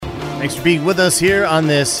Thanks for being with us here on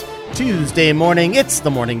this Tuesday morning. It's the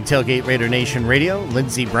Morning Tailgate Raider Nation Radio.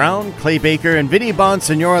 Lindsey Brown, Clay Baker, and Vinny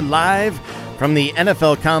Bonsignor live from the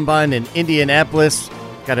NFL Combine in Indianapolis.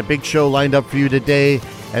 Got a big show lined up for you today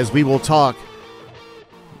as we will talk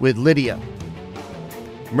with Lydia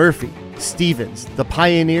Murphy Stevens, the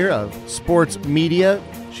pioneer of sports media.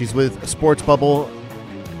 She's with Sports Bubble.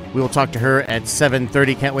 We will talk to her at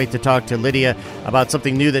 7:30. Can't wait to talk to Lydia about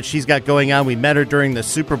something new that she's got going on. We met her during the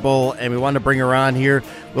Super Bowl, and we want to bring her on here.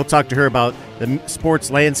 We'll talk to her about the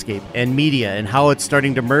sports landscape and media and how it's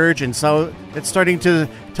starting to merge and so it's starting to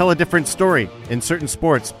tell a different story in certain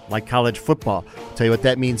sports, like college football. I'll tell you what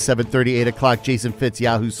that means, 7:30, 8 o'clock, Jason Fitz,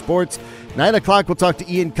 Yahoo Sports. 9 o'clock, we'll talk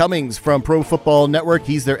to Ian Cummings from Pro Football Network.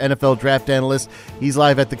 He's their NFL draft analyst. He's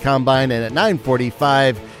live at the Combine, and at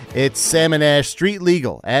 9:45, it's Sam and Ash, Street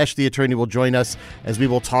Legal. Ash, the attorney, will join us as we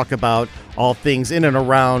will talk about all things in and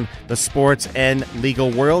around the sports and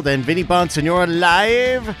legal world. And Vinny Bonsignor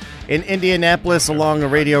live in Indianapolis along the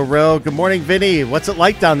Radio Row. Good morning, Vinny. What's it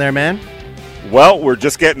like down there, man? Well, we're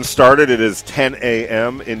just getting started. It is 10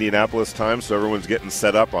 a.m. Indianapolis time, so everyone's getting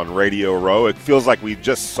set up on Radio Row. It feels like we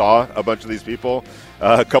just saw a bunch of these people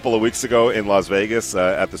a couple of weeks ago in Las Vegas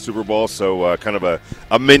at the Super Bowl, so kind of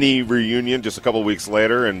a mini reunion just a couple of weeks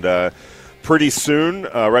later. And pretty soon,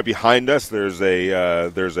 right behind us, there's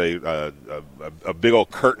a big old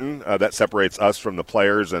curtain that separates us from the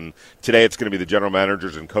players. And today it's going to be the general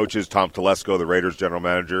managers and coaches. Tom Telesco, the Raiders general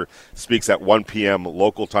manager, speaks at 1 p.m.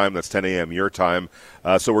 local time. That's 10 a.m. your time.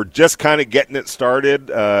 So we're just kind of getting it started.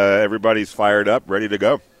 Everybody's fired up, ready to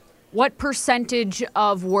go. What percentage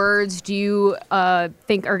of words do you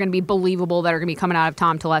think are going to be believable that are going to be coming out of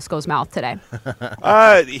Tom Telesco's mouth today?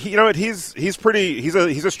 You know what? He's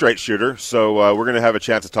a straight shooter. So we're going to have a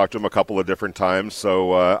chance to talk to him a couple of different times.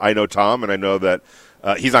 So I know Tom, and I know that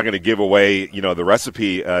he's not going to give away the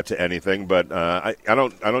recipe to anything. But I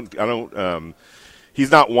don't. He's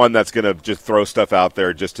not one that's going to just throw stuff out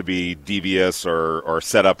there just to be devious or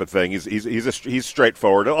set up a thing. He's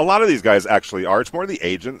straightforward. A lot of these guys actually are. It's more the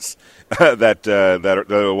agents that are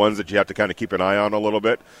the ones that you have to kind of keep an eye on a little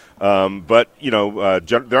bit. But they're not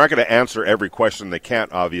going to answer every question. They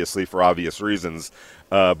can't, obviously, for obvious reasons.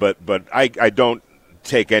 But I don't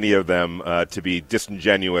take any of them to be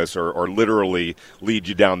disingenuous or literally lead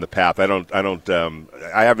you down the path. I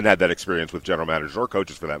haven't had that experience with general managers or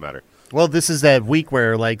coaches for that matter. Well, this is that week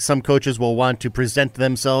where, like, some coaches will want to present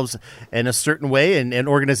themselves in a certain way, and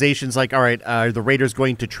organizations like, all right, are the Raiders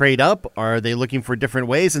going to trade up? Are they looking for different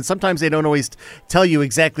ways? And sometimes they don't always tell you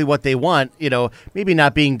exactly what they want, maybe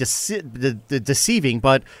not being deceiving,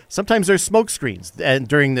 but sometimes there's smoke screens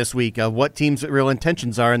during this week of what teams' real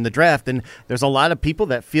intentions are in the draft. And there's a lot of people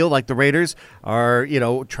that feel like the Raiders are,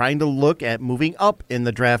 trying to look at moving up in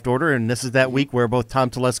the draft order. And this is that week where both Tom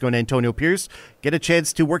Telesco and Antonio Pierce get a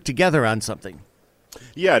chance to work together on something.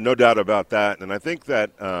 Yeah, no doubt about that. And I think that,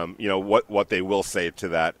 what they will say to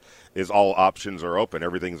that is all options are open.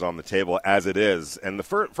 Everything's on the table as it is. And the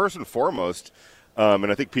first and foremost,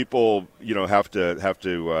 and I think people, have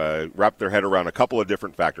to wrap their head around a couple of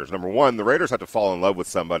different factors. Number one, the Raiders have to fall in love with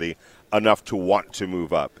somebody enough to want to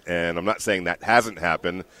move up. And I'm not saying that hasn't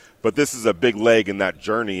happened, but this is a big leg in that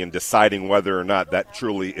journey in deciding whether or not that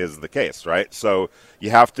truly is the case, right? So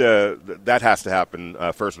that has to happen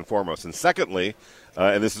first and foremost. And secondly,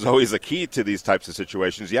 and this is always a key to these types of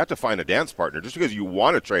situations, you have to find a dance partner. Just because you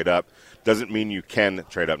want to trade up doesn't mean you can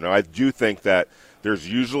trade up. Now, I do think that there's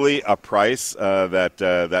usually a price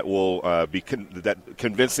that will be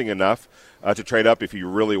convincing enough to trade up if you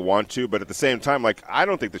really want to. But at the same time, I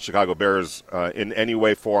don't think the Chicago Bears in any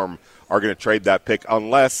way, form are going to trade that pick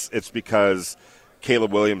unless it's because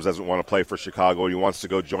Caleb Williams doesn't want to play for Chicago. He wants to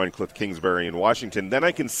go join Cliff Kingsbury in Washington. Then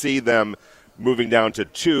I can see them moving down to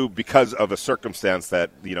 2 because of a circumstance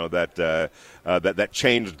that that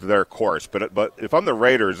changed their course. But if I'm the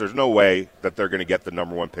Raiders, there's no way that they're going to get the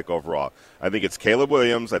number 1 pick overall. I think it's Caleb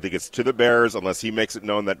Williams. I think it's to the Bears unless he makes it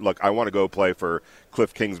known that, look, I want to go play for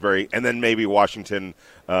Cliff Kingsbury, and then maybe Washington,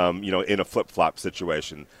 in a flip-flop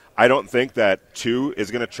situation. I don't think that 2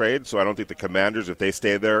 is going to trade, so I don't think the Commanders, if they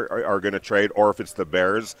stay there, are going to trade. Or if it's the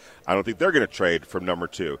Bears, I don't think they're going to trade from number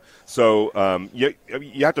 2. So you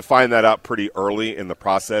have to find that out pretty early in the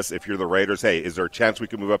process. If you're the Raiders, hey, is there a chance we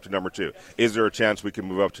can move up to number 2? Is there a chance we can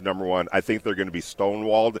move up to number 1? I think they're going to be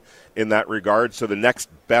stonewalled in that regard. So the next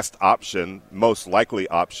best option, most likely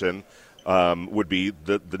option, would be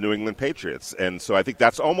the New England Patriots. And so I think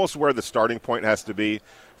that's almost where the starting point has to be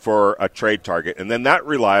for a trade target. And then that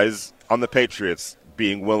relies on the Patriots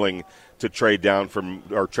being willing to trade down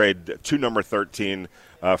trade to number 13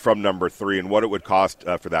 from number 3 and what it would cost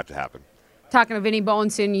for that to happen. Talking to Vinny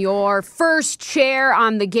Bonson, your first chair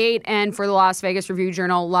on the gate and for the Las Vegas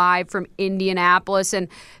Review-Journal live from Indianapolis. And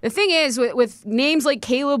the thing is, with names like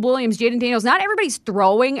Caleb Williams, Jaden Daniels, not everybody's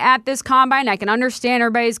throwing at this combine. I can understand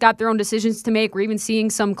everybody's got their own decisions to make. We're even seeing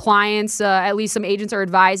some clients, at least some agents are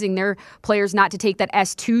advising their players not to take that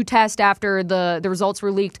S2 test after the results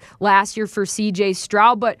were leaked last year for C.J.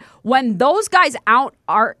 Stroud. But when those guys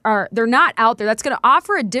they're not out there, that's going to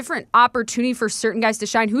offer a different opportunity for certain guys to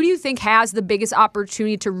shine. Who do you think has the biggest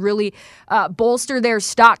opportunity to really bolster their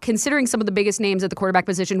stock, considering some of the biggest names at the quarterback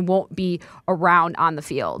position won't be around on the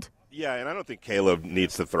field? Yeah, and I don't think Caleb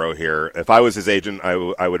needs to throw here. If I was his agent,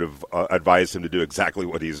 I would have advised him to do exactly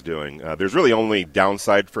what he's doing. There's really only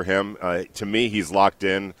downside for him. To me, he's locked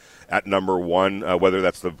in at number one, whether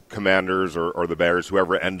that's the Commanders or the Bears,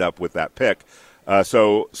 whoever end up with that pick.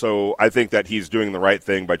 So I think that he's doing the right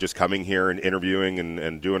thing by just coming here and interviewing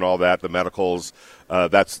and doing all that, the medicals.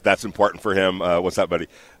 That's important for him. What's that, buddy?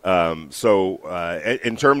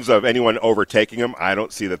 In terms of anyone overtaking him, I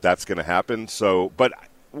don't see that that's going to happen. But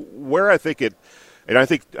where I think it, and I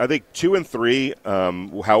think 2 and 3,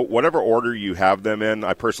 whatever order you have them in,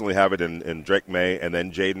 I personally have it in Drake May and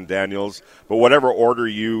then Jaden Daniels. But whatever order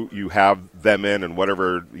you have them in, and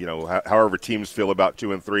whatever however teams feel about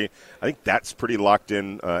 2 and 3, I think that's pretty locked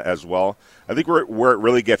in as well. I think where it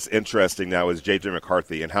really gets interesting now is J.J.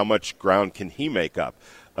 McCarthy and how much ground can he make up.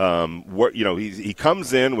 He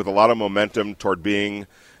comes in with a lot of momentum toward being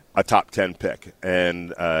a top 10 pick,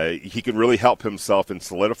 and he can really help himself in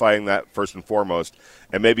solidifying that first and foremost,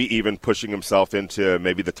 and maybe even pushing himself into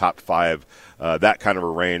maybe the top 5, that kind of a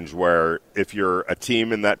range where if you're a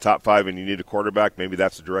team in that top 5 and you need a quarterback, maybe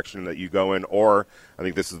that's the direction that you go in. Or I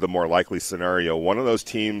think this is the more likely scenario, one of those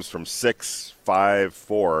teams from 6, 5,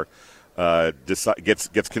 4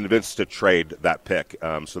 gets convinced to trade that pick,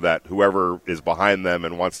 so that whoever is behind them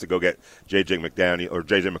and wants to go get J.J.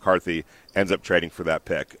 McCarthy ends up trading for that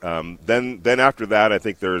pick. Then after that, I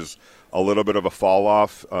think there's a little bit of a fall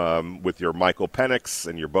off with your Michael Penix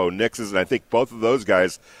and your Bo Nixes, and I think both of those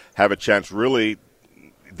guys have a chance really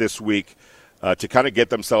this week to kind of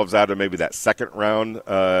get themselves out of maybe that second round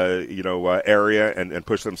area and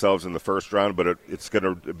push themselves in the first round. But it's going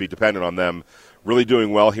to be dependent on them really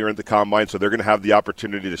doing well here at the Combine, so they're going to have the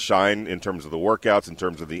opportunity to shine in terms of the workouts, in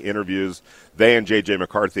terms of the interviews. They and J.J.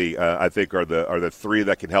 McCarthy, I think, are the 3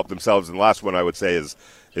 that can help themselves. And the last one I would say is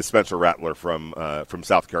Spencer Rattler from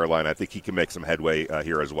South Carolina. I think he can make some headway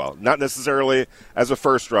here as well. Not necessarily as a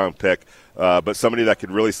first-round pick, but somebody that could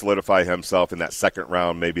really solidify himself in that second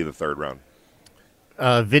round, maybe the third round.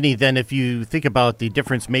 Vinny, then if you think about the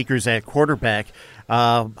difference makers at quarterback,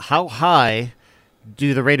 how high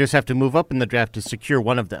do the Raiders have to move up in the draft to secure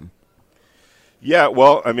one of them? Yeah,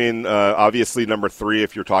 well, I mean, obviously number 3,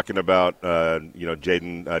 if you're talking about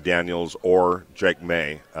Jaden Daniels or Drake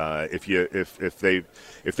May, if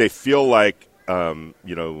they feel like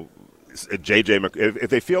if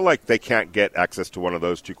they feel like they can't get access to one of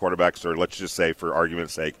those 2 quarterbacks, or let's just say for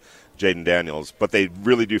argument's sake, Jaden Daniels, but they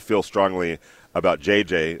really do feel strongly about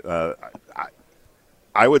JJ,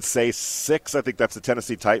 I would say 6. I think that's the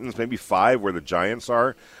Tennessee Titans, maybe 5 where the Giants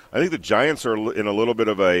are. I think the Giants are in a little bit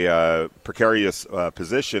of a precarious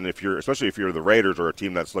position, especially if you're the Raiders or a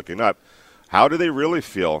team that's looking up. How do they really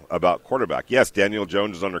feel about quarterback? Yes, Daniel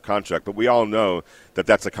Jones is under contract, but we all know that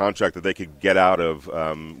that's a contract that they could get out of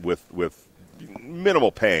with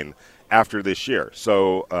minimal pain after this year.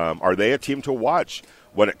 So are they a team to watch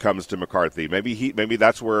when it comes to McCarthy? Maybe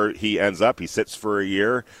that's where he ends up. He sits for a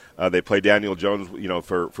year. They play Daniel Jones,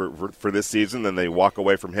 for this season, then they walk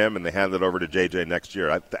away from him and they hand it over to JJ next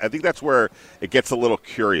year. I think that's where it gets a little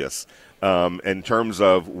curious in terms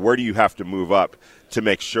of where do you have to move up to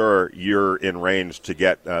make sure you're in range to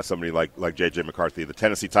get somebody like JJ McCarthy. The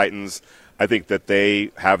Tennessee Titans, I think that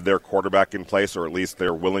they have their quarterback in place, or at least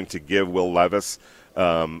they're willing to give Will Levis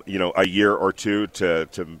a year or 2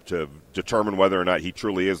 to determine whether or not he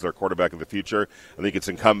truly is their quarterback of the future. I think it's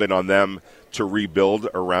incumbent on them to rebuild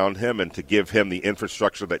around him and to give him the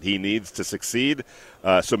infrastructure that he needs to succeed.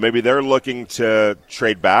 So maybe they're looking to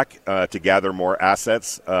trade back to gather more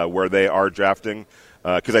assets where they are drafting.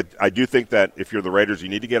 Because I do think that if you're the Raiders, you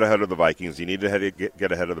need to get ahead of the Vikings, you need to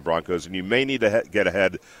get ahead of the Broncos, and you may need to get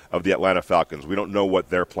ahead of the Atlanta Falcons. We don't know what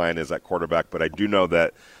their plan is at quarterback, but I do know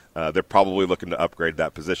that they're probably looking to upgrade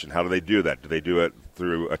that position. How do they do that? Do they do it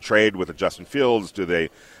through a trade with a Justin Fields? Do they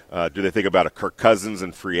think about a Kirk Cousins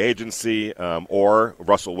in free agency, or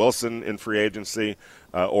Russell Wilson in free agency,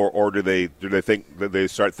 or do they think that they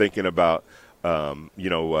start thinking about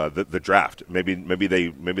the draft? Maybe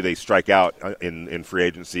they strike out in free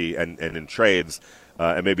agency and in trades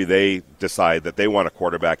and maybe they decide that they want a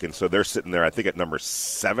quarterback, and so they're sitting there, I think, at number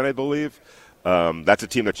 7, I believe. That's a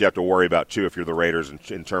team that you have to worry about, too, if you're the Raiders,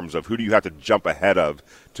 in terms of who do you have to jump ahead of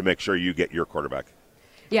to make sure you get your quarterback.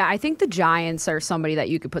 Yeah, I think the Giants are somebody that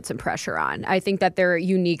you could put some pressure on. I think that they're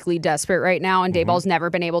uniquely desperate right now, and Daboll's never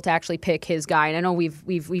been able to actually pick his guy. And I know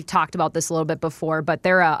we've talked about this a little bit before, but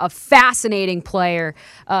they're a fascinating player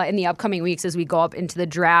in the upcoming weeks as we go up into the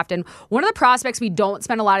draft. And one of the prospects we don't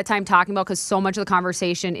spend a lot of time talking about because so much of the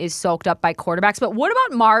conversation is soaked up by quarterbacks. But what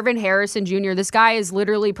about Marvin Harrison Jr.? This guy is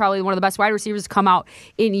literally probably one of the best wide receivers to come out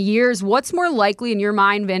in years. What's more likely in your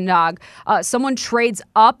mind, Vindog? Someone trades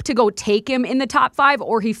up to go take him in the top 5,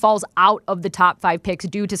 or he falls out of the top 5 picks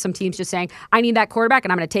due to some teams just saying, I need that quarterback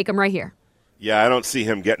and I'm going to take him right here? Yeah, I don't see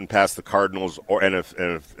him getting past the Cardinals, and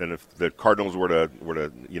if the Cardinals were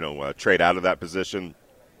to trade out of that position,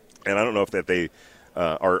 and I don't know if that they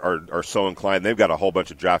are so inclined. They've got a whole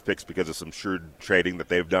bunch of draft picks because of some shrewd trading that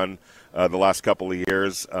they've done the last couple of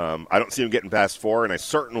years. I don't see him getting past 4, and I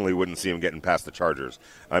certainly wouldn't see him getting past the Chargers.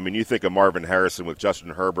 I mean, you think of Marvin Harrison with Justin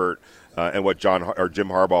Herbert and what Jim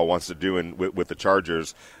Harbaugh wants to do with the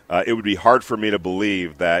Chargers. It would be hard for me to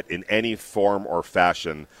believe that in any form or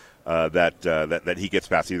fashion that he gets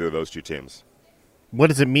past either of those two teams. What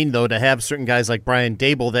does it mean, though, to have certain guys like Brian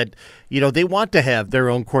Daboll that, they want to have their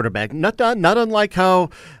own quarterback? Not unlike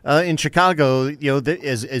how in Chicago,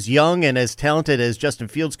 as young and as talented as Justin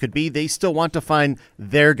Fields could be, they still want to find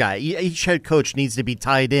their guy. Each head coach needs to be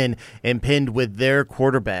tied in and pinned with their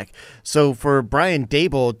quarterback. So for Brian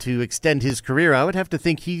Daboll to extend his career, I would have to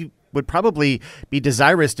think he would probably be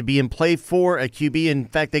desirous to be in play for a QB. In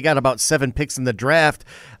fact, they got about 7 picks in the draft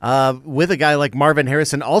with a guy like Marvin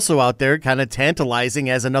Harrison also out there kind of tantalizing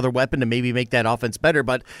as another weapon to maybe make that offense better.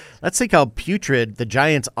 But let's think how putrid the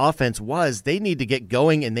Giants' offense was. They need to get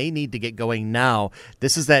going, and they need to get going now.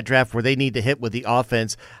 This is that draft where they need to hit with the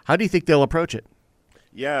offense. How do you think they'll approach it?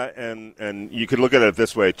 Yeah, and you could look at it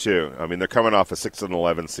this way, too. I mean, they're coming off a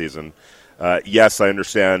 6-11 season. Yes, I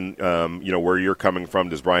understand, where you're coming from.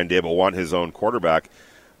 Does Brian Daboll want his own quarterback?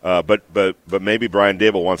 But maybe Brian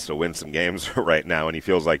Daboll wants to win some games right now, and he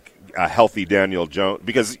feels like a healthy Daniel Jones.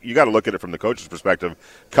 Because you got to look at it from the coach's perspective,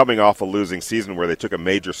 coming off a losing season where they took a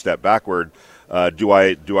major step backward. Do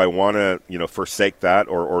I want to forsake that,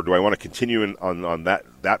 or do I want to continue on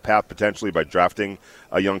that path potentially by drafting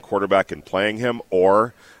a young quarterback and playing him,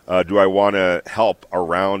 or do I want to help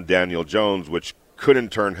around Daniel Jones, which could in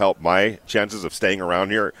turn help my chances of staying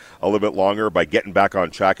around here a little bit longer by getting back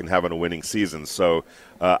on track and having a winning season. So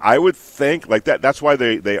I would think like that. That's why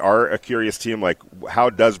they are a curious team. Like,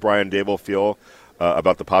 how does Brian Daboll feel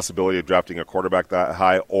about the possibility of drafting a quarterback that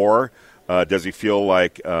high, or does he feel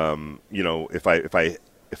like if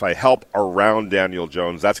I help around Daniel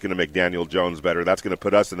Jones, that's going to make Daniel Jones better. That's going to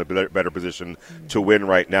put us in a better position to win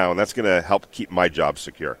right now, and that's going to help keep my job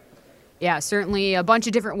secure. Yeah, certainly a bunch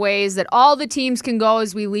of different ways that all the teams can go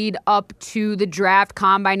as we lead up to the draft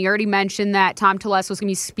combine. You already mentioned that Tom Telesco is going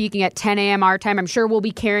to be speaking at 10 a.m. our time. I'm sure we'll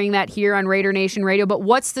be carrying that here on Raider Nation Radio. But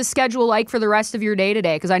what's the schedule like for the rest of your day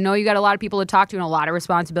today? Because I know you got a lot of people to talk to and a lot of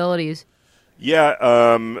responsibilities. Yeah,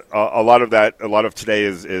 a lot of today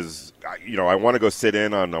is I want to go sit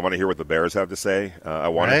in on. I want to hear what the Bears have to say. I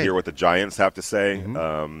want to hear what the Giants have to say.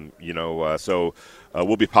 So.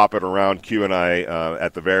 We'll be popping around, Q and I,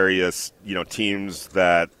 at the various teams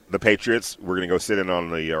that the Patriots. We're going to go sit in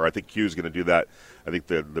on or I think Q's going to do that. I think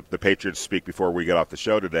the Patriots speak before we get off the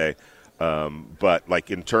show today. But like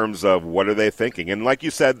in terms of what are they thinking, and like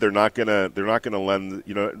you said, they're not going to lend.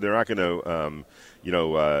 They're not going to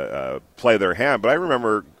play their hand. But I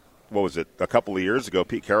remember, what was it, a couple of years ago,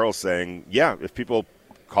 Pete Carroll saying, "Yeah, if people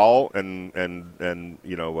call and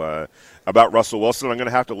about Russell Wilson, I'm going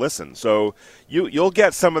to have to listen." So you'll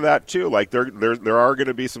get some of that too. Like there are going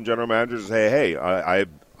to be some general managers who say, "Hey,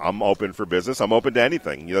 I'm open for business. I'm open to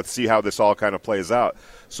anything. Let's see how this all kind of plays out."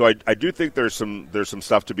 So I do think there's some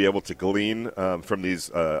stuff to be able to glean from these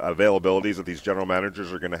availabilities that these general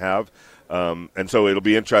managers are going to have, and so it'll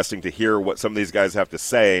be interesting to hear what some of these guys have to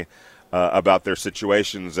say about their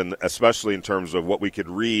situations, and especially in terms of what we could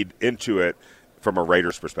read into it from a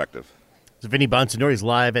Raiders perspective. So Vinny Bonsignore is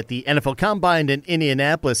live at the NFL Combine in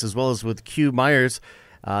Indianapolis, as well as with Q Myers.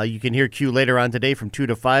 You can hear Q later on today from 2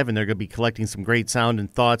 to 5, and they're going to be collecting some great sound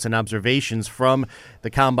and thoughts and observations from the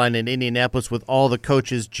Combine in Indianapolis with all the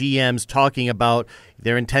coaches, GMs, talking about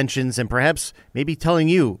their intentions and perhaps maybe telling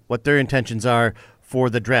you what their intentions are for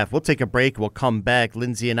the draft. We'll take a break. We'll come back,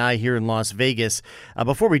 Lindsay and I here in Las Vegas.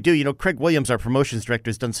 Before we do, Craig Williams, our promotions director,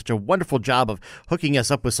 has done such a wonderful job of hooking us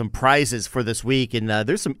up with some prizes for this week. And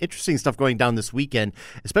there's some interesting stuff going down this weekend,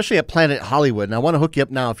 especially at Planet Hollywood. And I want to hook you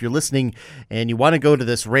up now if you're listening and you want to go to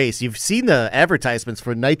this race. You've seen the advertisements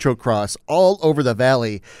for Nitro Cross all over the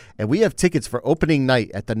valley. And we have tickets for opening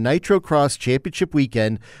night at the Nitro Cross Championship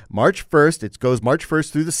weekend, March 1st. It goes March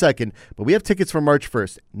 1st through the 2nd, but we have tickets for March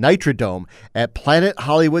 1st. Nitrodome at Planet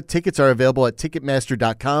Hollywood. Tickets are available at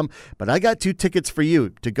Ticketmaster.com. But I got 2 tickets for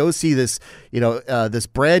you to go see this, this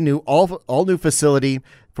brand new, all new facility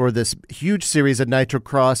for this huge series of Nitro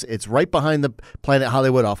Cross. It's right behind the Planet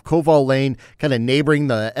Hollywood off Koval Lane, kind of neighboring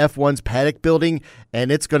the F1's paddock building,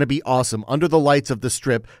 and it's going to be awesome. Under the lights of the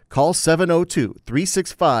Strip, call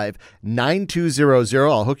 702-365-9200.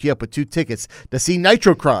 I'll hook you up with 2 tickets to see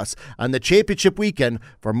Nitro Cross on the championship weekend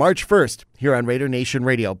for March 1st here on Raider Nation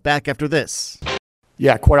Radio. Back after this.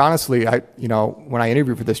 Yeah, quite honestly, when I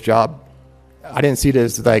interviewed for this job, I didn't see it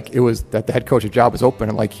as like it was that the head coach's job was open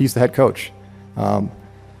and like he's the head coach.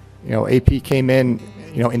 AP came in,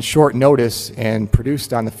 in short notice and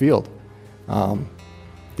produced on the field.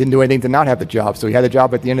 Didn't do anything to not have the job. So he had the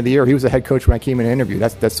job at the end of the year. He was the head coach when I came in and interviewed.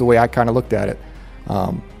 That's the way I kind of looked at it.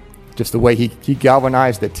 Just the way he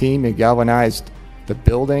galvanized the team, he galvanized the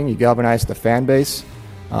building, he galvanized the fan base.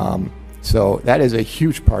 So that is a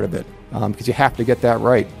huge part of it because you have to get that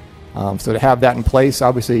right. So to have that in place,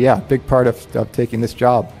 obviously, big part of taking this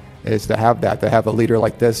job is to have that, to have a leader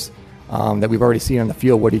like this. That we've already seen on the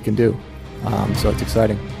field what he can do. So it's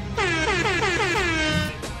exciting.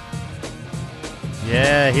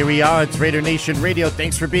 Yeah, here we are. It's Raider Nation Radio.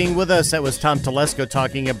 Thanks for being with us. That was Tom Telesco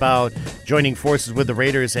talking about joining forces with the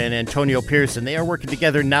Raiders and Antonio Pierce. They are working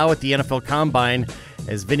together now at the NFL Combine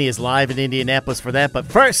as Vinny is live in Indianapolis for that. But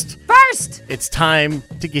first, it's time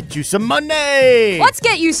to get you some money. Let's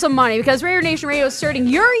get you some money because Raider Nation Radio is starting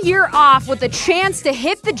your year off with a chance to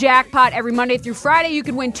hit the jackpot every Monday through Friday. You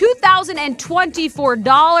can win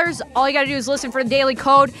 $2,024. All you got to do is listen for the daily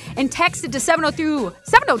code and text it to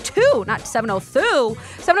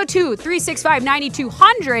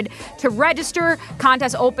 702-365-9200 to register.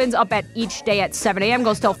 Contest opens up at each day at 7 a.m.,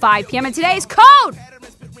 goes till 5 p.m. And today's code,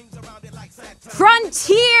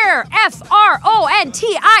 Frontier,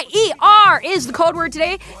 Frontier is the code word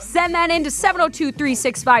today. Send that in to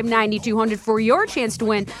 702-365-9200 for your chance to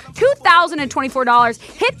win $2,024.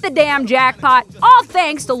 Hit the damn jackpot. All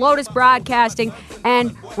thanks to Lotus Broadcasting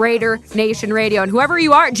and Raider Nation Radio. And whoever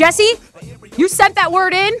you are, Jesse, you sent that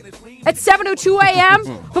word in at 7:02 a.m.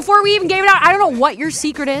 before we even gave it out. I don't know what your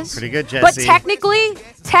secret is. Pretty good, Jesse. But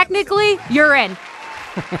technically, you're in.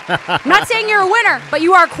 I'm not saying you're a winner, but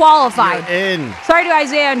you are qualified. You're in. Sorry to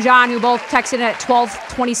Isaiah and John, who both texted at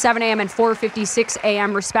 12:27 a.m. and 4:56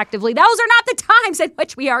 a.m. respectively. Those are not the times in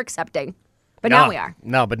which we are accepting. But now we are.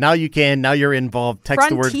 No, but now you can. Now you're involved. Text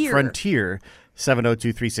the word Frontier. Frontier.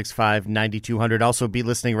 702-365-9200. Also be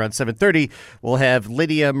listening around 7:30. We'll have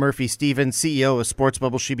Lydia Murphy-Stevens, CEO of Sports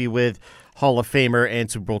Bubble. She'll be with Hall of Famer and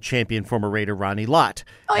Super Bowl champion former Raider Ronnie Lott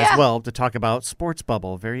as well to talk about Sports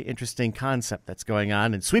Bubble. Very interesting concept that's going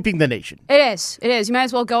on and sweeping the nation. It is. You might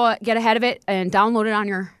as well go get ahead of it and download it on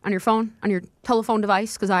your phone, on your telephone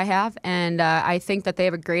device, because I have. And I think that they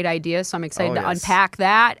have a great idea, so I'm excited to unpack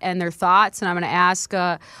that and their thoughts. And I'm going to ask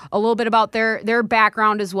a little bit about their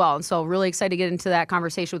background as well. And so really excited to get into that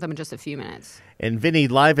conversation with them in just a few minutes. And Vinny,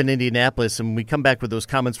 live in Indianapolis, and we come back with those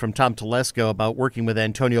comments from Tom Telesco about working with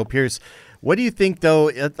Antonio Pierce. What do you think, though?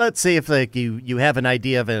 Let's say if you have an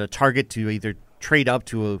idea of a target to either trade up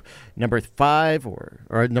to a number 5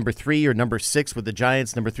 or number 3 or number 6 with the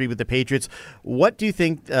Giants, number 3 with the Patriots. What do you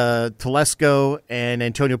think Telesco and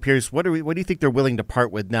Antonio Pierce, what do you think they're willing to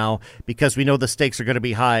part with now? Because we know the stakes are going to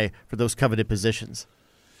be high for those coveted positions.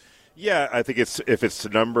 Yeah, I think if it's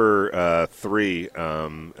number 3,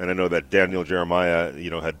 and I know that Daniel Jeremiah,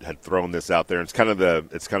 had thrown this out there. It's kind of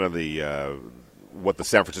the what the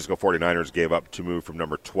San Francisco 49ers gave up to move from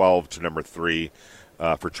number 12 to number 3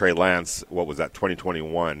 for Trey Lance. What was that,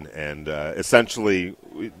 2021? And essentially,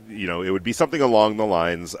 it would be something along the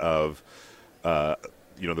lines of, the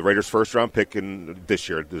Raiders' first-round pick in this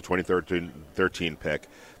year, the 2013 pick,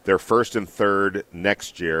 their first and third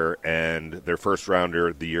next year, and their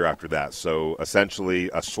first-rounder the year after that. So essentially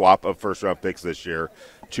a swap of first-round picks this year,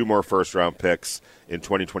 2 more first-round picks in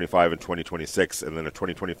 2025 and 2026, and then a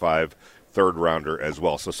 2025 third-rounder as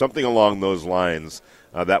well. So something along those lines.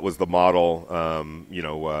 That was the model,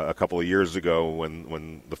 a couple of years ago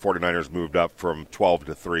when the 49ers moved up from 12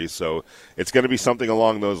 to 3. So it's going to be something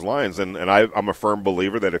along those lines. And I'm a firm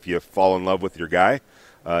believer that if you fall in love with your guy,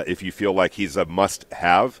 if you feel like he's a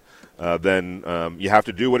must-have, then you have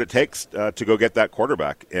to do what it takes to go get that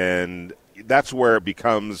quarterback. And that's where it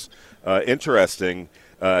becomes interesting.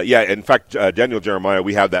 In fact, Daniel Jeremiah,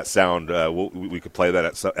 we have that sound. We could play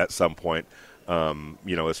that at some point,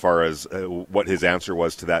 as far as what his answer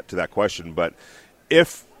was to that question. But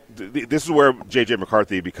if this is where J.J.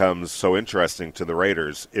 McCarthy becomes so interesting to the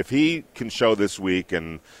Raiders. If he can show this week,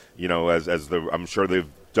 and I'm sure they've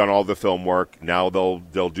done all the film work. Now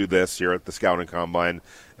they'll do this here at the scouting combine,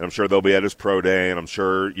 and I'm sure they'll be at his pro day, and I'm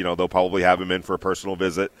sure they'll probably have him in for a personal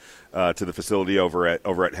visit to the facility over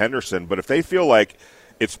at Henderson. But if they feel like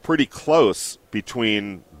it's pretty close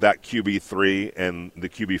between that QB3 and the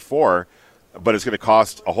QB4, but it's going to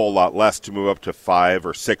cost a whole lot less to move up to 5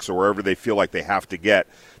 or 6 or wherever they feel like they have to get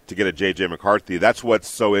a J.J. McCarthy. That's what's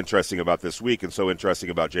so interesting about this week and so interesting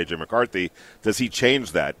about J.J. McCarthy. Does he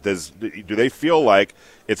change that? Do they feel like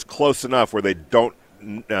it's close enough where they don't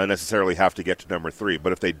necessarily have to get to number 3?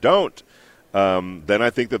 But if they don't, then I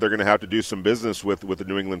think that they're going to have to do some business with the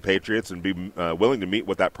New England Patriots and be willing to meet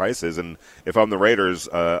what that price is. And if I'm the Raiders,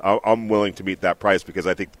 I'm willing to meet that price because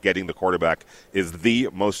I think getting the quarterback is the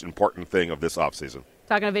most important thing of this offseason.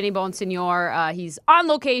 Talking to Vinny Bonsignor, he's on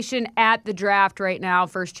location at the draft right now.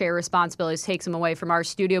 First chair responsibilities takes him away from our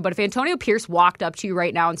studio. But if Antonio Pierce walked up to you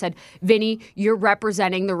right now and said, Vinny, you're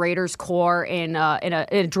representing the Raiders core in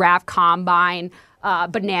a draft combine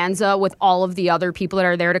bonanza with all of the other people that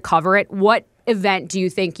are there to cover it, what event do you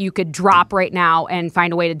think you could drop right now and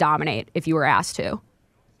find a way to dominate if you were asked to?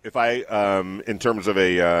 If I, in terms of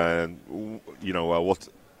a,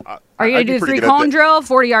 are you going to do the 3-cone drill,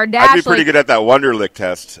 40-yard dash? I'd be pretty good at that Wonderlic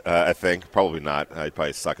test, I think. Probably not. I'd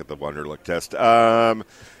probably suck at the Wonderlic test. I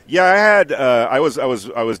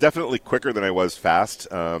was definitely quicker than I was fast.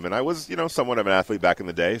 And I was, somewhat of an athlete back in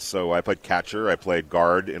the day. So I played catcher. I played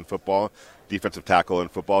guard in football, defensive tackle in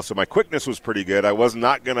football. So my quickness was pretty good. I was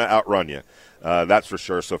not going to outrun you. That's for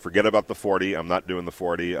sure. So forget about the 40. I'm not doing the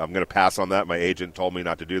 40. I'm going to pass on that. My agent told me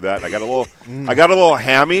not to do that. I got a little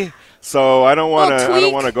hammy. So I don't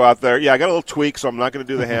want to go out there. Yeah, I got a little tweak, so I'm not going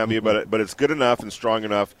to do the hammy, but it's good enough and strong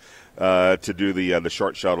enough to do the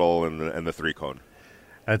short shuttle and the 3-cone.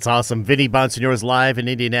 That's awesome. Vinny Bonsignor is live in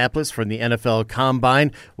Indianapolis from the NFL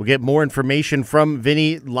Combine. We'll get more information from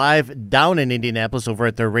Vinny live down in Indianapolis over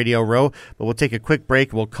at their Radio Row, but we'll take a quick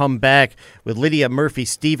break. We'll come back with Lydia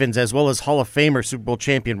Murphy-Stevens as well as Hall of Famer Super Bowl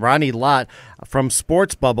champion Ronnie Lott from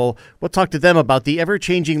Sports Bubble. We'll talk to them about the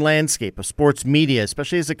ever-changing landscape of sports media,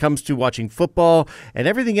 especially as it comes to watching football and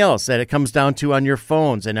everything else that it comes down to on your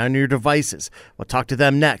phones and on your devices. We'll talk to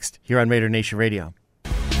them next here on Raider Nation Radio.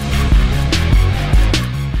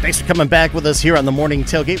 Thanks for coming back with us here on the Morning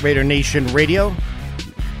Tailgate, Raider Nation Radio.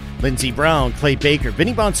 Lindsey Brown, Clay Baker,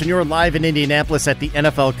 Vinny Bonsignor live in Indianapolis at the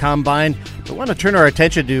NFL Combine. We want to turn our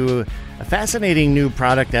attention to a fascinating new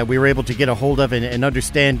product that we were able to get a hold of and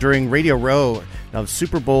understand during Radio Row of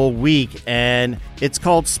Super Bowl week, and it's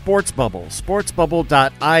called Sports Bubble.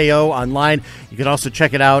 SportsBubble.io online. You can also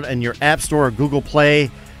check it out in your App Store or Google Play.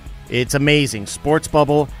 It's amazing. Sports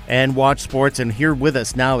Bubble and WatchSports. And here with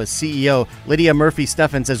us now is CEO Lydia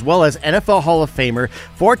Murphy-Stevens, as well as NFL Hall of Famer,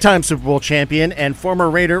 4-time Super Bowl champion, and former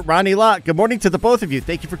Raider Ronnie Lott. Good morning to the both of you.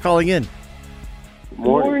 Thank you for calling in. Good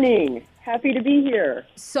morning. Happy to be here.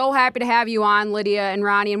 So happy to have you on, Lydia and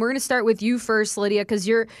Ronnie. And we're going to start with you first, Lydia, because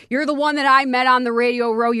you're the one that I met on the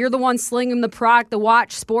Radio Row. You're the one slinging the product, the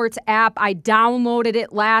WatchSports app. I downloaded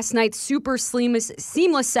it last night. Super seamless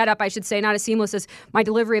setup, I should say. Not as seamless as my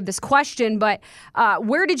delivery of this question. But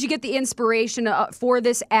where did you get the inspiration for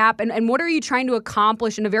this app? And what are you trying to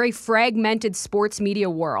accomplish in a very fragmented sports media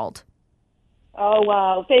world? Oh,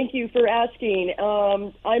 wow. Thank you for asking.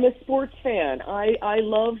 I'm a sports fan. I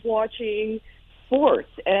love watching sports.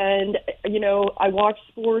 And, I watch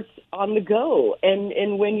sports on the go.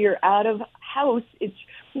 And when you're out of house, it's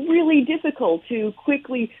really difficult to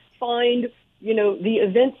quickly find, the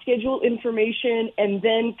event schedule information and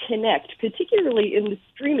then connect, particularly in the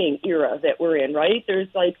streaming era that we're in, right? There's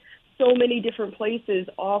so many different places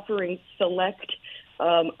offering select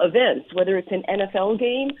events, whether it's an NFL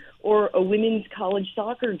game or a women's college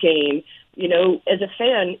soccer game. As a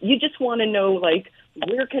fan, you just want to know,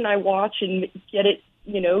 where can I watch and get it,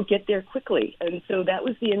 get there quickly. And so that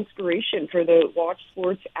was the inspiration for the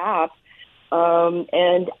WatchSports app.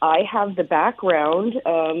 And I have the background.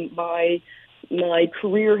 My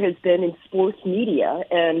career has been in sports media,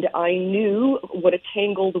 and I knew what a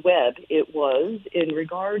tangled web it was in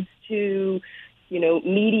regards to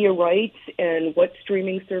media rights and what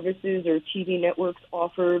streaming services or TV networks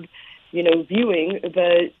offered, viewing.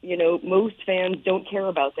 But, most fans don't care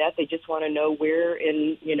about that. They just want to know where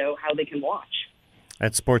and, how they can watch.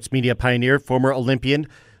 At sports media pioneer, former Olympian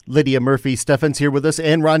Lydia Murphy-Steffens here with us,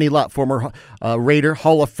 and Ronnie Lott, former Raider,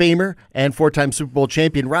 Hall of Famer, and 4-time Super Bowl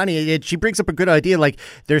champion. Ronnie, she brings up a good idea, like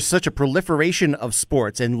there's such a proliferation of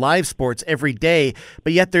sports and live sports every day,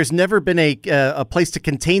 but yet there's never been a place to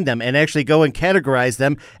contain them and actually go and categorize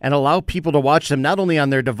them and allow people to watch them not only on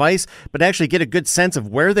their device, but actually get a good sense of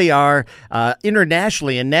where they are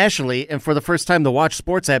internationally and nationally. And for the first time, the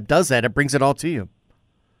WatchSports app does that. It brings it all to you.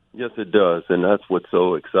 Yes, it does, and that's what's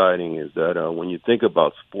so exciting is that when you think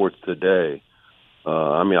about sports today,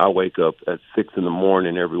 I wake up at 6 in the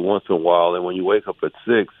morning every once in a while, and when you wake up at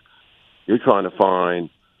 6, you're trying to find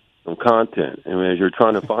some content. And as you're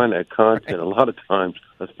trying to find that content, a lot of times,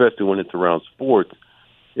 especially when it's around sports,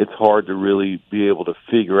 it's hard to really be able to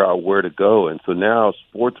figure out where to go. And so now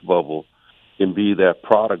Sports Bubble can be that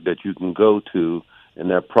product that you can go to,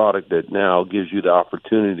 and that product that now gives you the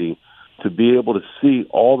opportunity to be able to see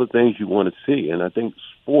all the things you want to see. And I think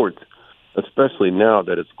sports, especially now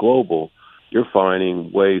that it's global, you're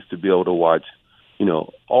finding ways to be able to watch,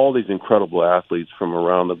 all these incredible athletes from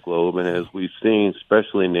around the globe. And as we've seen,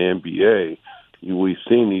 especially in the NBA, we've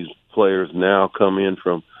seen these players now come in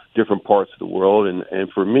from different parts of the world.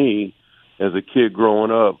 And for me, as a kid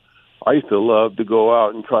growing up, I used to love to go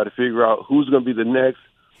out and try to figure out who's going to be the next,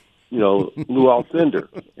 Lou Alcindor.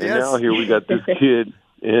 And Yes. now here we got this kid.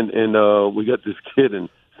 And we got this kid in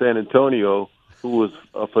San Antonio who was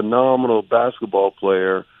a phenomenal basketball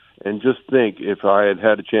player. And just think if I had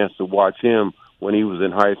had a chance to watch him when he was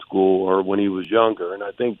in high school or when he was younger. And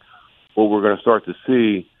I think what we're going to start to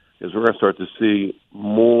see is we're going to start to see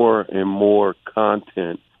more and more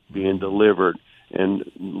content being delivered. And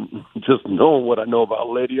just knowing what I know about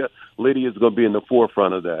Lydia is going to be in the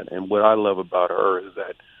forefront of that. And what I love about her is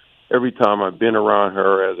that every time I've been around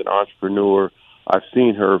her as an entrepreneur, I've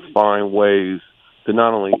seen her find ways to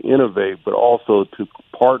not only innovate, but also to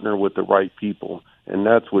partner with the right people. And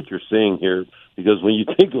that's what you're seeing here. Because when you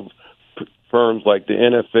think of firms like the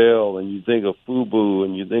NFL and you think of FUBU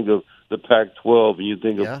and you think of the Pac-12 and you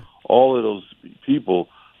think of all of those people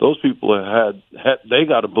they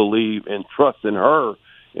got to believe and trust in her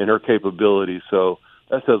and her capabilities. So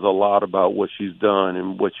that says a lot about what she's done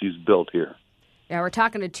and what she's built here. Yeah, we're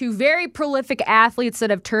talking to two very prolific athletes that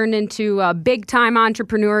have turned into big-time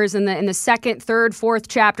entrepreneurs in the second, third, fourth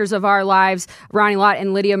chapters of our lives. Ronnie Lott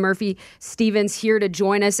and Lydia Murphy-Steffens here to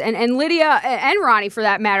join us. And Lydia and Ronnie, for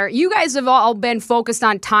that matter, you guys have all been focused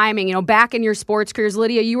on timing, back in your sports careers.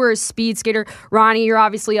 Lydia, you were a speed skater. Ronnie, you're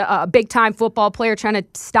obviously a big-time football player trying to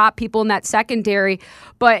stop people in that secondary.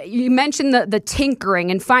 But you mentioned the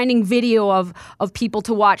tinkering and finding video of people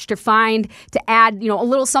to watch, to add, a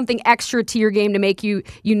little something extra to your game to make you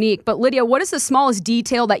unique. But Lydia, what is the smallest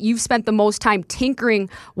detail that you've spent the most time tinkering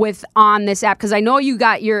with on this app? Because I know you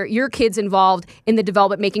got your kids involved in the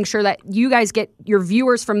development, making sure that you guys get your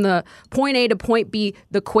viewers from the point A to point B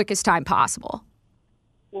the quickest time possible.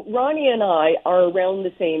 Well, Ronnie and I are around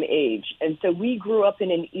the same age, and so we grew up in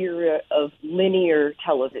an era of linear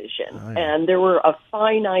television, and there were a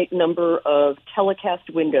finite number of telecast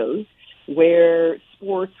windows where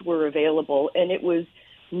sports were available, and it was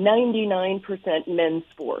 99% men's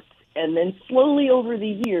sports. And then slowly over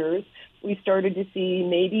the years, we started to see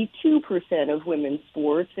maybe 2% of women's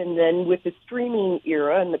sports. And then with the streaming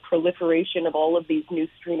era and the proliferation of all of these new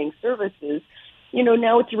streaming services,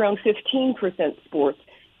 now it's around 15% sports.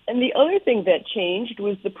 And the other thing that changed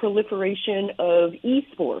was the proliferation of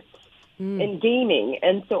esports and gaming.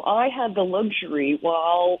 And so I had the luxury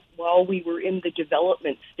while we were in the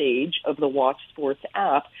development stage of the WatchSports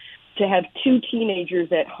app to have two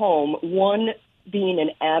teenagers at home, one being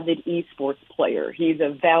an avid esports player. He's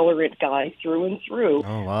a Valorant guy through and through.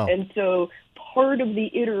 Oh, wow. And so part of the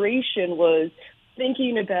iteration was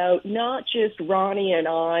thinking about not just Ronnie and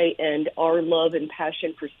I and our love and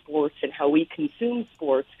passion for sports and how we consume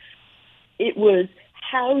sports. It was,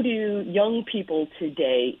 how do young people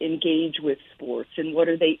today engage with sports and what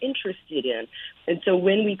are they interested in? And so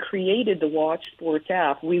when we created the WatchSports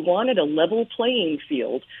app, we wanted a level playing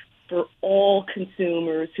field for all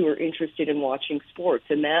consumers who are interested in watching sports.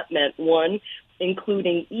 And that meant, one,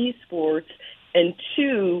 including esports, and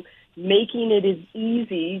two, making it as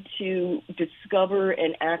easy to discover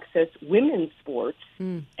and access women's sports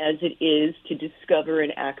as it is to discover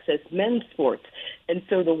and access men's sports. And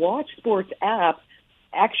so the WatchSports app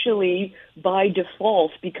actually, by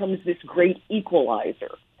default, becomes this great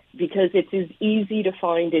equalizer, because it's as easy to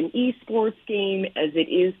find an esports game as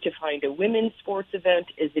it is to find a women's sports event,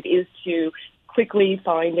 as it is to quickly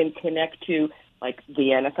find and connect to, like, the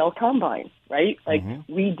NFL Combine, right? Like,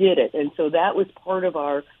 we did it. And so that was part of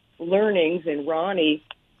our learnings, and Ronnie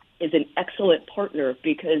is an excellent partner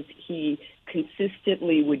because he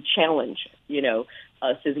consistently would challenge,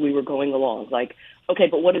 us as we were going along. Like, okay,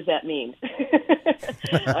 but what does that mean?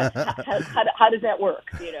 How does that work?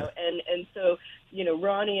 And so,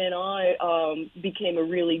 Ronnie and I became a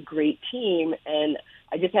really great team. And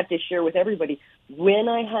I just have to share with everybody, when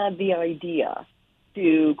I had the idea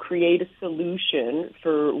to create a solution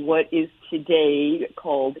for what is today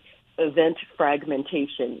called event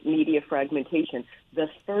fragmentation, media fragmentation, the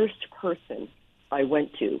first person I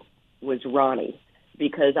went to was Ronnie,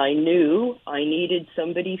 because I knew I needed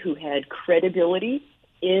somebody who had credibility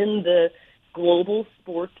in the global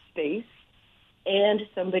sports space and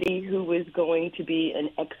somebody who was going to be an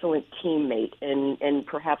excellent teammate and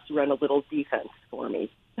perhaps run a little defense for me.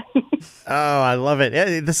 Oh, I love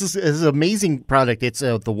it. This is an amazing product. It's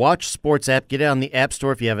the WatchSports app. Get it on the App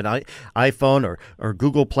Store if you have an iPhone or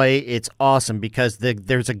Google Play. It's awesome because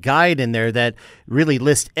there's a guide in there that really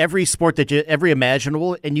lists every sport every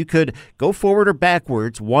imaginable, and you could go forward or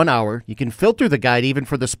backwards 1 hour. You can filter the guide even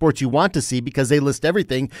for the sports you want to see because they list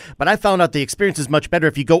everything. But I found out the experience is much better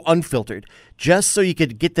if you go unfiltered, just so you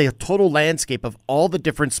could get the total landscape of all the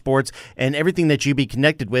different sports and everything that you'd be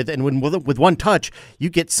connected with. And with one touch, you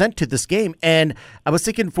get sent to this game. And I was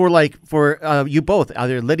thinking for you both,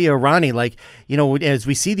 either Lydia or Ronnie, as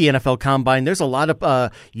we see the NFL Combine, there's a lot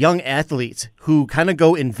of young athletes who kind of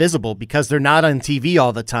go invisible because they're not on TV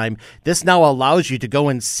all the time. This now allows you to go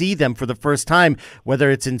and see them for the first time,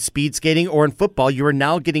 whether it's in speed skating or in football. You are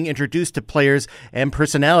now getting introduced to players and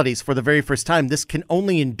personalities for the very first time. This can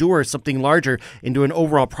only endure something larger into an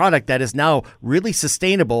overall product that is now really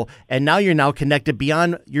sustainable, and now you're now connected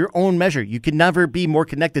beyond your own measure. You can never be more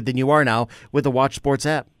connected than you are now with the WatchSports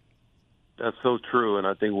app. That's so true, and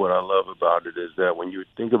I think what I love about it is that when you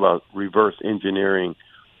think about reverse engineering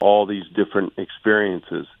all these different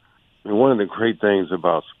experiences, one of the great things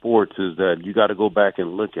about sports is that you got to go back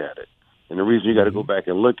and look at it. And the reason you got to go back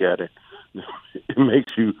and look at it, it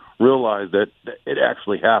makes you realize that it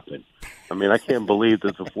actually happened. I can't believe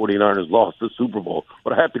that the 49ers lost the Super Bowl,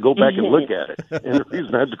 but I have to go back and look at it. And the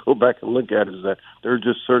reason I have to go back and look at it is that there are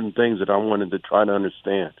just certain things that I wanted to try to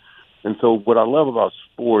understand. And so what I love about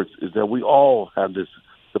sports is that we all have this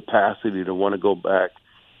capacity to want to go back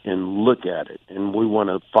and look at it, and we want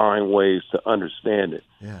to find ways to understand it.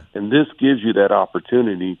 Yeah. And this gives you that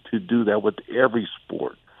opportunity to do that with every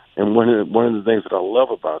sport. And one of the things that I love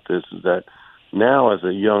about this is that now as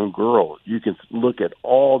a young girl, you can look at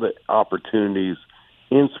all the opportunities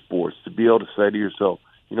in sports to be able to say to yourself,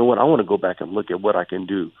 you know what, I want to go back and look at what I can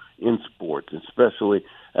do in sports, especially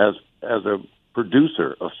as a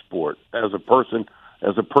producer of sport, as a person,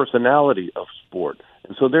 as a personality of sport.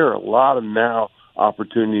 And so there are a lot of now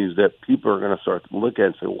opportunities that people are going to start to look at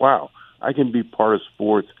and say, wow, I can be part of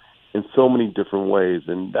sports in so many different ways,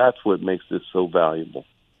 and that's what makes this so valuable.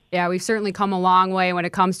 Yeah, we've certainly come a long way when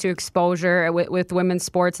it comes to exposure with women's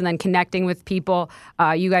sports and then connecting with people.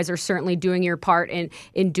 You guys are certainly doing your part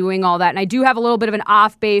in doing all that. And I do have a little bit of an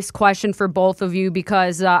off-base question for both of you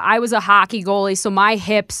because I was a hockey goalie, so my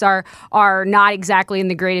hips are not exactly in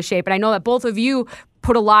the greatest shape. And I know that both of you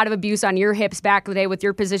put a lot of abuse on your hips back in the day with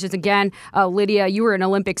your positions. Again, Lydia, you were an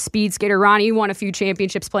Olympic speed skater. Ronnie, you won a few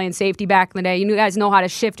championships playing safety back in the day. You guys know how to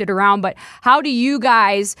shift it around, but how do you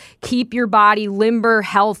guys keep your body limber,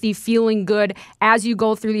 healthy, feeling good as you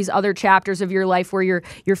go through these other chapters of your life where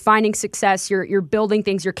you're finding success, you're building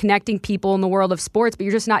things, you're connecting people in the world of sports, but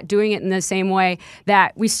you're just not doing it in the same way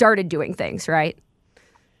that we started doing things, right?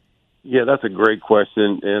 Yeah, that's a great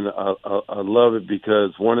question, and I love it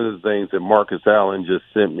because one of the things that Marcus Allen just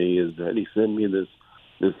sent me is that he sent me this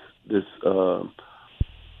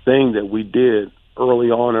thing that we did early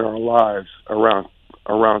on in our lives around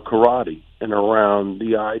karate and around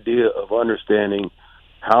the idea of understanding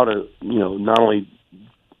how to, not only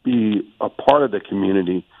be a part of the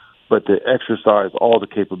community, but to exercise all the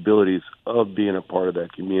capabilities of being a part of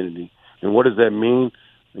that community. And what does that mean?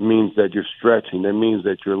 It means that you're stretching. That means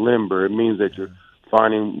that you're limber. It means that you're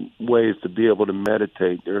finding ways to be able to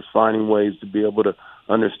meditate. There's finding ways to be able to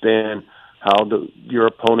understand how your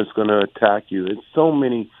opponent's going to attack you. It's so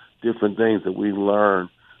many different things that we learn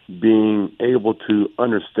being able to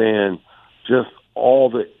understand just all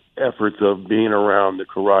the efforts of being around the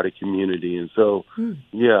karate community. And so,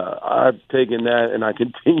 yeah, I've taken that and I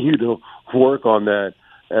continue to work on that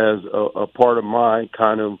as a part of my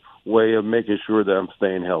kind of way of making sure that I'm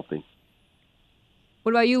staying healthy.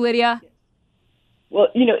 What about you, Lydia? Well,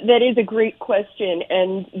 that is a great question.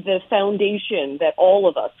 And the foundation that all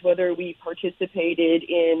of us, whether we participated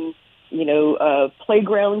in,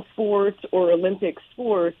 playground sports or Olympic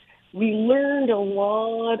sports, we learned a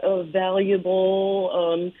lot of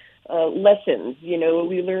valuable lessons.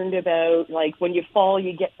 We learned about, like, when you fall,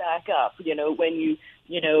 you get back up.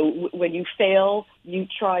 When you fail, you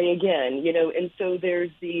try again. And so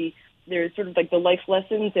there's sort of like the life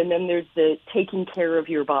lessons, and then there's the taking care of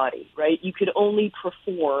your body, right? You could only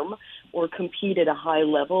perform or compete at a high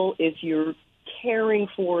level if you're caring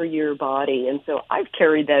for your body. And so I've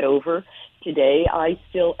carried that over today. I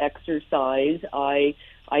still exercise. I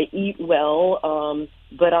eat well,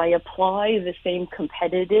 but I apply the same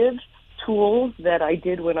competitive tools that I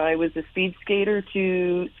did when I was a speed skater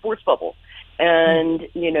to Sports Bubble. And,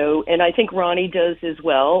 and I think Ronnie does as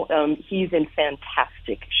well. He's in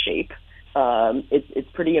fantastic shape.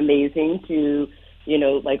 It's pretty amazing to,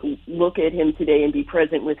 look at him today and be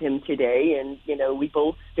present with him today. And, we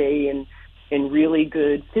both stay in really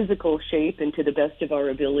good physical shape and, to the best of our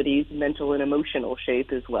abilities, mental and emotional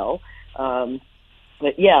shape as well.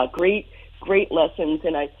 But yeah, great lessons.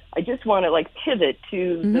 And I just want to pivot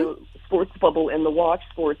to the Sports Bubble and the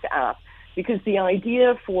WatchSports app, because the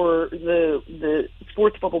idea for the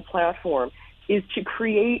Sports Bubble platform is to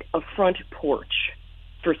create a front porch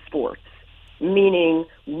for sports, meaning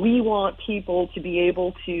we want people to be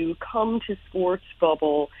able to come to Sports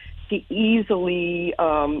Bubble to easily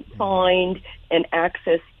find and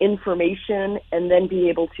access information and then be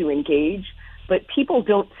able to engage. But people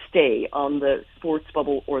don't stay on the Sports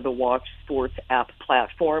Bubble or the WatchSports app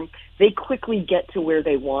platform. They quickly get to where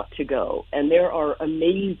they want to go. And there are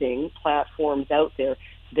amazing platforms out there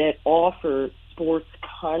that offer sports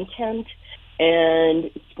content and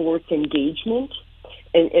sports engagement.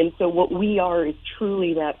 And so what we are is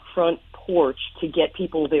truly that front porch to get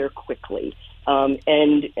people there quickly.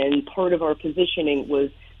 And part of our positioning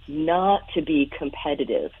was not to be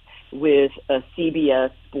competitive with a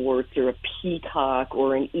CBS Sports or a Peacock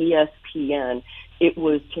or an ESPN. It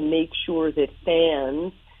was to make sure that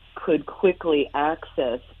fans could quickly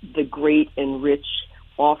access the great and rich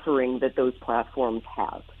offering that those platforms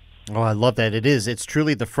have. Oh, I love that. It's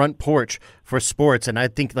truly the front porch for sports. And I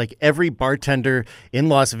think every bartender in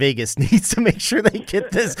Las Vegas needs to make sure they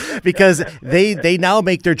get this, because they now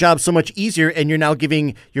make their job so much easier, and you're now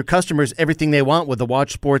giving your customers everything they want with the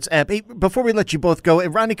WatchSports app. Hey, before we let you both go,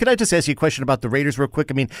 Ronnie, could I just ask you a question about the Raiders real quick?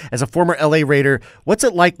 I mean, as a former LA Raider, what's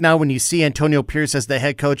it like now when you see Antonio Pierce as the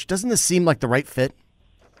head coach? Doesn't this seem like the right fit?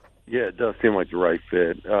 Yeah, it does seem like the right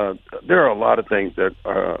fit. There are a lot of things that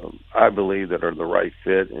I believe that are the right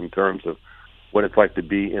fit in terms of what it's like to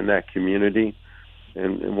be in that community.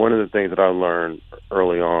 And one of the things that I learned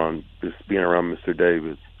early on, just being around Mr.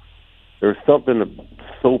 Davis, there's something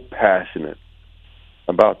so passionate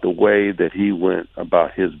about the way that he went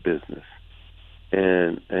about his business.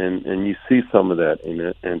 And you see some of that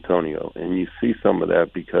in Antonio, and you see some of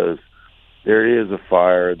that because there is a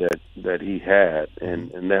fire that he had,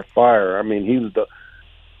 and that fire, I mean, he was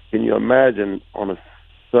can you imagine on a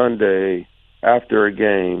Sunday after a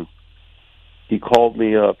game, he called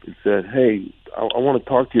me up and said, "Hey, I want to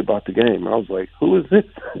talk to you about the game." And I was like, "Who is this?"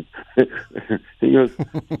 He goes,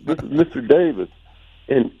 "This is Mr. Davis."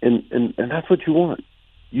 And that's what you want.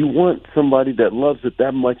 You want somebody that loves it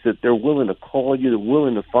that much that they're willing to call you, they're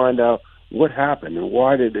willing to find out what happened and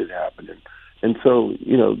why did it happen. And so,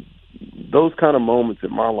 those kind of moments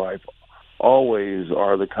in my life always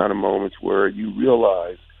are the kind of moments where you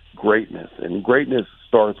realize greatness. And greatness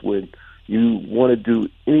starts with you want to do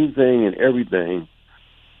anything and everything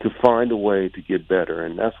to find a way to get better.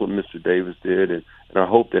 And that's what Mr. Davis did. And I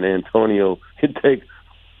hope that Antonio can take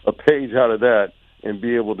a page out of that and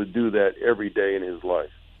be able to do that every day in his life.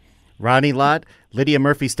 Ronnie, Lott, Lydia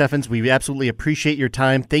Murphy-Steffens, we absolutely appreciate your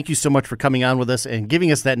time. Thank you so much for coming on with us and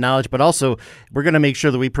giving us that knowledge. But also, we're going to make sure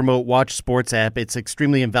that we promote WatchSports app. It's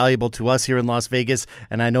extremely invaluable to us here in Las Vegas,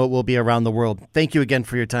 and I know it will be around the world. Thank you again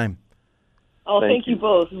for your time. Oh, thank you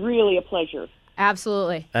both. Really a pleasure.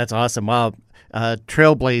 Absolutely. That's awesome. Wow.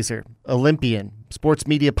 Trailblazer, Olympian, sports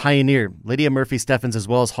media pioneer, Lydia Murphy-Steffens, as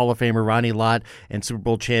well as Hall of Famer Ronnie Lott and Super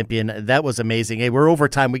Bowl champion. That was amazing. Hey, we're over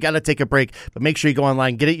time. We got to take a break, but make sure you go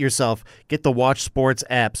online, get it yourself. Get the WatchSports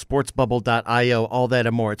app, sportsbubble.io, all that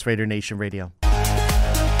and more. It's Raider Nation Radio.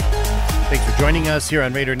 Thanks for joining us here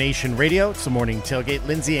on Raider Nation Radio. It's the Morning Tailgate.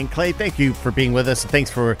 Lindsay and Clay, thank you for being with us. Thanks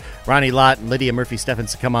for Ronnie Lott and Lydia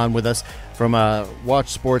Murphy-Steffens to come on with us from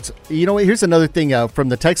WatchSports. You know what? Here's another thing from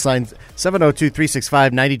the text line,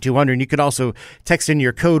 702-365-9200. And you can also text in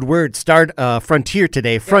your code word, start Frontier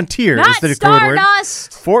today. Frontier is the code word.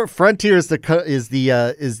 For Frontier is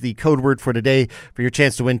the code word for today for your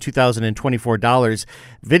chance to win $2024.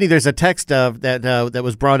 Vinny, there's a text that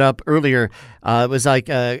was brought up earlier. It was like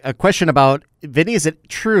a question about, Vinny, is it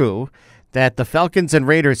true that the Falcons and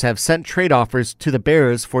Raiders have sent trade offers to the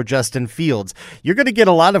Bears for Justin Fields. You're going to get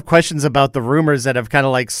a lot of questions about the rumors that have kind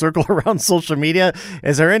of like circled around social media.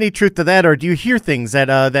 Is there any truth to that, or do you hear things that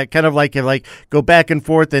that kind of like go back and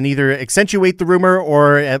forth and either accentuate the rumor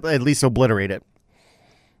or at least obliterate it?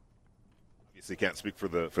 Obviously, can't speak for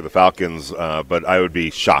the Falcons, but I would be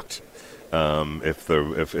shocked if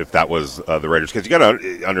that was the Raiders, because you got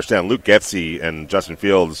to understand Luke Getsy and Justin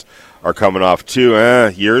Fields are coming off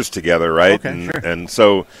 2 years together, right? Okay, sure. And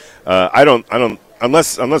so I don't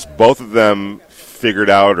unless both of them figured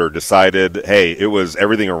out or decided, hey, it was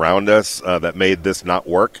everything around us that made this not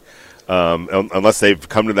work. Unless they've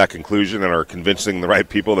come to that conclusion and are convincing the right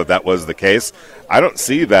people that was the case, I don't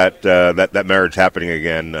see that marriage happening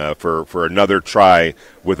again for another try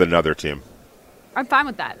with another team. I'm fine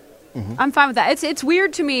with that. I'm fine with that. It's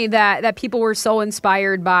weird to me that people were so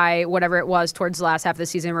inspired by whatever it was towards the last half of the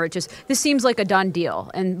season, where this seems like a done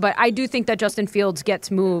deal. But I do think that Justin Fields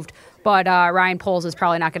gets moved, but Ryan Poles is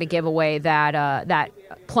probably not going to give away that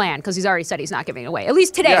plan, because he's already said he's not giving it away. At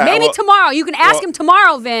least today. Yeah, Maybe tomorrow. You can ask him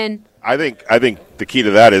tomorrow, Vin. I think the key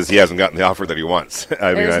to that is he hasn't gotten the offer that he wants.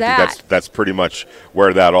 I There's think that's pretty much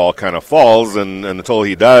where that all kind of falls. And until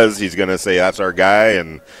he does, he's going to say that's our guy,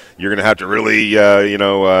 and you're going to have to really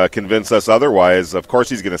convince us otherwise. Of course,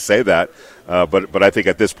 he's going to say that. But I think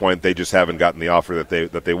at this point they just haven't gotten the offer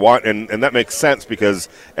that they want, and that makes sense, because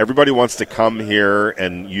everybody wants to come here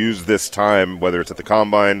and use this time, whether it's at the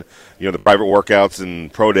combine, the private workouts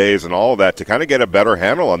and pro days and all of that, to kind of get a better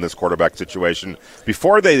handle on this quarterback situation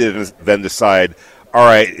before they then decide, all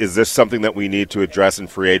right, is this something that we need to address in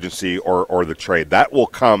free agency or the trade? That will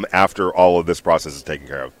come after all of this process is taken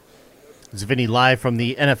care of. It's Vinny live from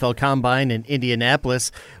the NFL Combine in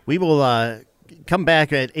Indianapolis. We will come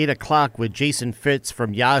back at 8 o'clock with Jason Fitz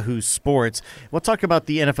from Yahoo Sports. We'll talk about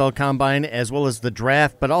the NFL Combine as well as the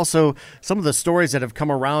draft, but also some of the stories that have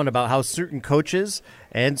come around about how certain coaches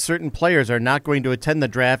and certain players are not going to attend the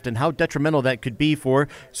draft and how detrimental that could be for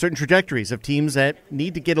certain trajectories of teams that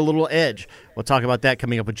need to get a little edge. We'll talk about that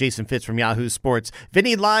coming up with Jason Fitz from Yahoo Sports.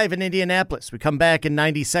 Vinny live in Indianapolis. We come back in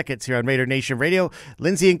 90 seconds here on Raider Nation Radio.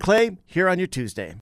 Lindsay and Clay here on your Tuesday.